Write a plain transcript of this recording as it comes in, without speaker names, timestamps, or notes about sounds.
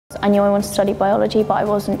I knew I wanted to study biology, but I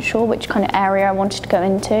wasn't sure which kind of area I wanted to go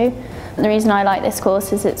into. And the reason I like this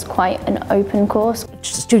course is it's quite an open course.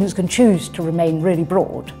 Students can choose to remain really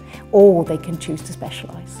broad, or they can choose to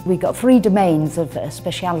specialise. We've got 3 domains of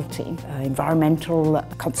speciality: environmental,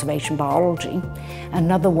 conservation biology.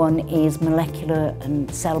 Another one is molecular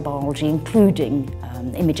and cell biology, including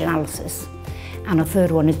image analysis. And a third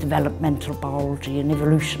one is developmental biology and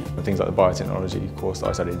evolution. Things like the biotechnology course that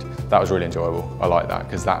I studied, that was really enjoyable. I like that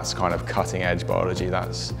because that's kind of cutting edge biology.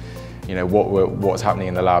 That's, you know, what's happening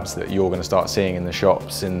in the labs that you're going to start seeing in the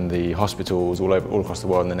shops, in the hospitals, all across the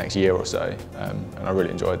world in the next year or so. And I really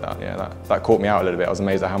enjoyed that. Yeah, that caught me out a little bit. I was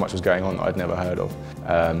amazed at how much was going on that I'd never heard of.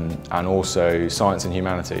 And also science and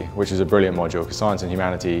humanity, which is a brilliant module because science and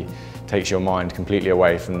humanity takes your mind completely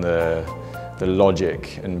away from the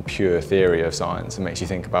logic and pure theory of science and makes you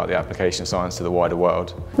think about the application of science to the wider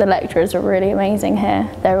world. The lecturers are really amazing here.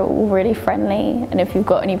 They're all really friendly, and if you've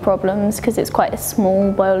got any problems, because it's quite a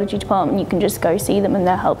small biology department, you can just go see them and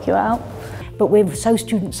they'll help you out. But we're so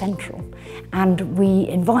student central, and we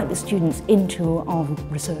invite the students into our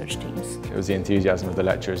research teams. It was the enthusiasm of the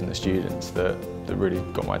lecturers and the students that really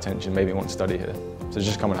got my attention, made me want to study here. So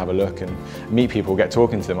just come and have a look and meet people, get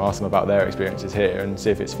talking to them, ask them about their experiences here and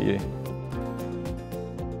see if it's for you.